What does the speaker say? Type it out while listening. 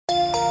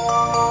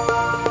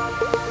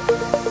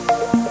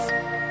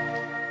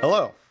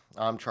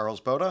I'm Charles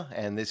Boda,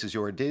 and this is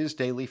your Diz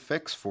Daily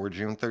Fix for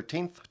June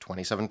 13th,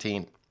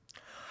 2017.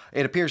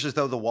 It appears as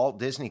though the Walt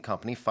Disney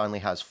Company finally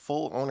has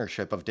full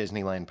ownership of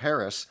Disneyland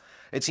Paris.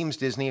 It seems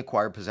Disney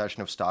acquired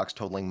possession of stocks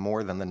totaling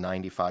more than the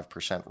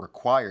 95%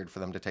 required for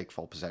them to take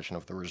full possession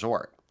of the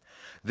resort.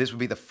 This would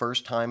be the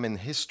first time in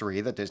history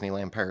that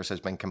Disneyland Paris has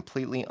been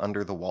completely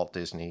under the Walt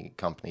Disney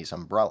Company's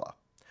umbrella.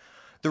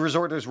 The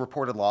resort has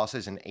reported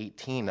losses in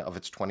 18 of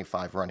its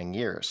 25 running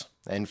years.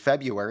 In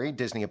February,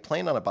 Disney had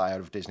planned on a buyout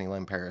of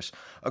Disneyland Paris,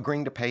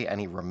 agreeing to pay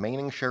any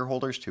remaining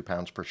shareholders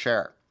 £2 per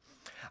share.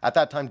 At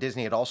that time,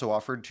 Disney had also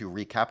offered to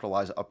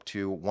recapitalize up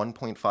to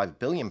 £1.5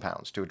 billion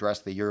to address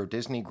the Euro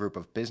Disney group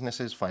of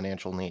businesses'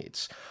 financial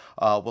needs.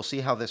 We'll see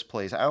how this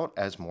plays out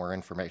as more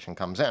information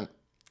comes in.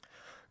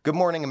 Good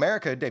Morning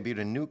America debuted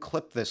a new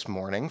clip this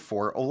morning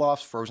for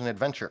Olaf's Frozen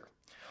Adventure.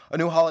 A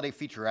new holiday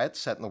featurette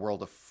set in the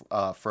world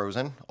of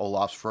Frozen,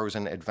 Olaf's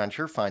Frozen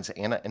Adventure finds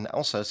Anna and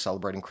Elsa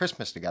celebrating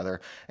Christmas together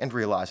and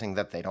realizing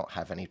that they don't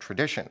have any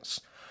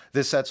traditions.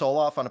 This sets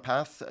Olaf on a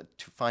path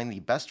to find the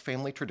best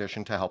family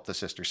tradition to help the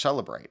sisters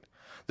celebrate.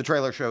 The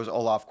trailer shows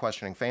Olaf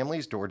questioning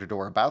families door to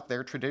door about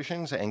their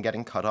traditions and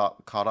getting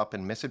caught up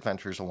in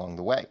misadventures along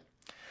the way.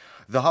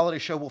 The holiday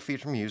show will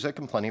feature music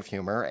and plenty of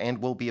humor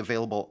and will be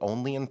available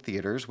only in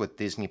theaters with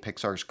Disney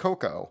Pixar's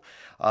Coco.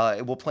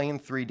 It will play in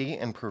 3D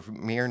and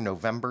premiere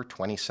November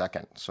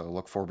 22nd, so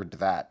look forward to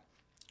that.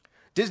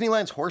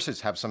 Disneyland's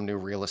horses have some new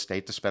real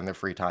estate to spend their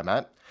free time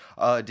at.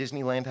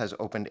 Disneyland has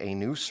opened a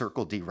new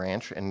Circle D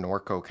Ranch in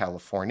Norco,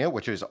 California,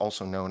 which is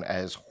also known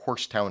as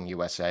Horsetown,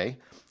 USA.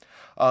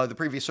 The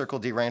previous Circle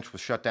D Ranch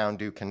was shut down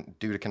due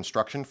to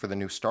construction for the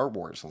new Star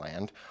Wars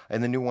land,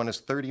 and the new one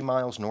is 30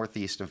 miles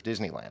northeast of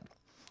Disneyland.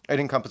 It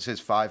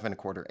encompasses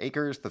 5¼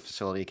 acres. The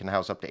facility can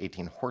house up to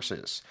 18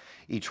 horses.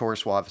 Each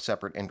horse will have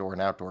separate indoor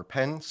and outdoor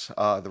pens.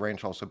 The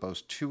ranch also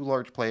boasts 2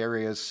 large play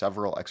areas,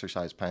 several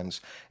exercise pens,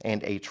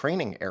 and a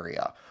training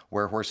area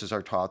where horses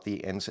are taught the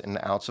ins and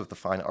outs of the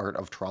fine art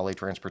of trolley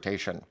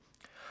transportation.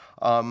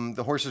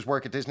 The horses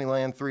work at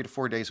Disneyland 3 to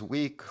 4 days a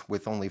week,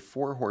 with only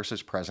 4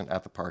 horses present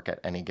at the park at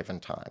any given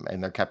time,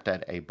 and they're kept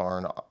at a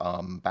barn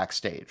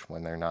backstage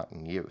when they're not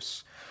in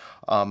use.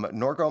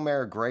 Norco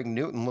Mayor Greg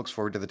Newton looks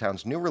forward to the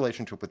town's new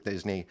relationship with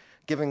Disney,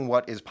 giving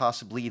what is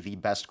possibly the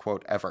best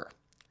quote ever.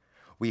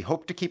 "We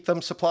hope to keep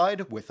them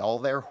supplied with all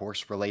their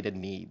horse-related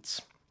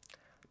needs."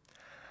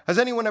 Has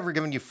anyone ever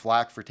given you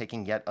flack for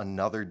taking yet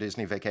another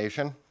Disney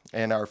vacation?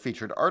 In our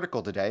featured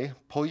article today,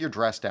 Pull Your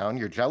Dress Down,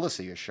 Your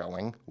Jealousy is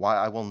Showing, Why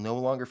I Will No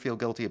Longer Feel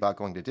Guilty About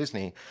Going to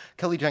Disney,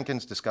 Kelly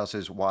Jenkins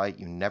discusses why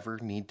you never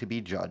need to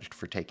be judged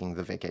for taking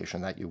the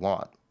vacation that you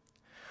want.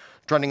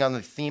 Trending on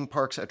the Theme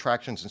Parks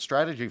Attractions and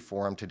Strategy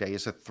Forum today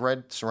is a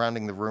thread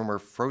surrounding the rumor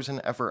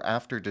Frozen Ever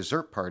After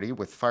dessert party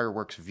with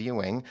fireworks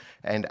viewing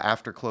and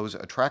after-close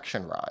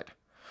attraction ride.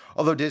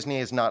 Although Disney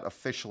has not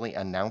officially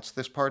announced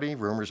this party,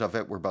 rumors of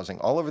it were buzzing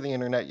all over the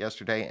internet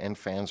yesterday, and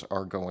fans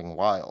are going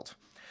wild.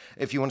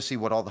 If you want to see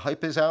what all the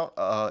hype is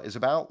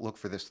about, look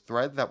for this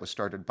thread that was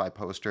started by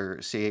poster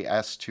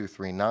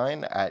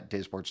CAS239 at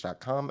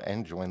disboards.com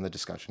and join the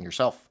discussion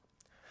yourself.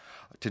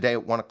 Today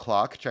at 1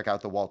 o'clock, check out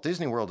the Walt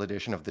Disney World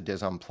edition of the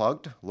Diz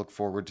Unplugged. Look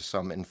forward to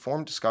some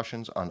informed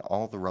discussions on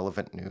all the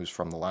relevant news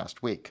from the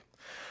last week.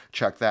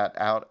 Check that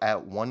out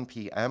at 1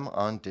 p.m.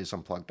 on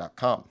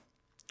DizUnplugged.com.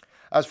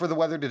 As for the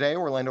weather today,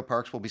 Orlando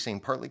Parks will be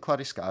seeing partly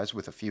cloudy skies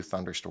with a few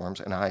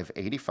thunderstorms and a high of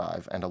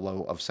 85 and a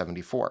low of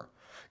 74.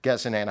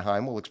 Guests in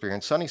Anaheim will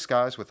experience sunny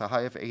skies with a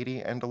high of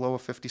 80 and a low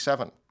of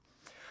 57.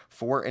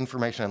 For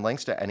information and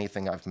links to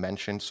anything I've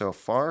mentioned so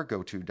far,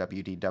 go to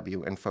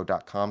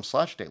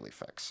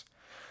wdwinfo.com/dailyfix.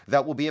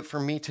 That will be it for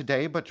me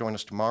today, but join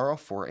us tomorrow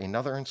for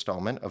another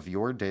installment of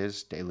your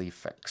Diz Daily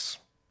Fix.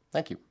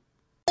 Thank you.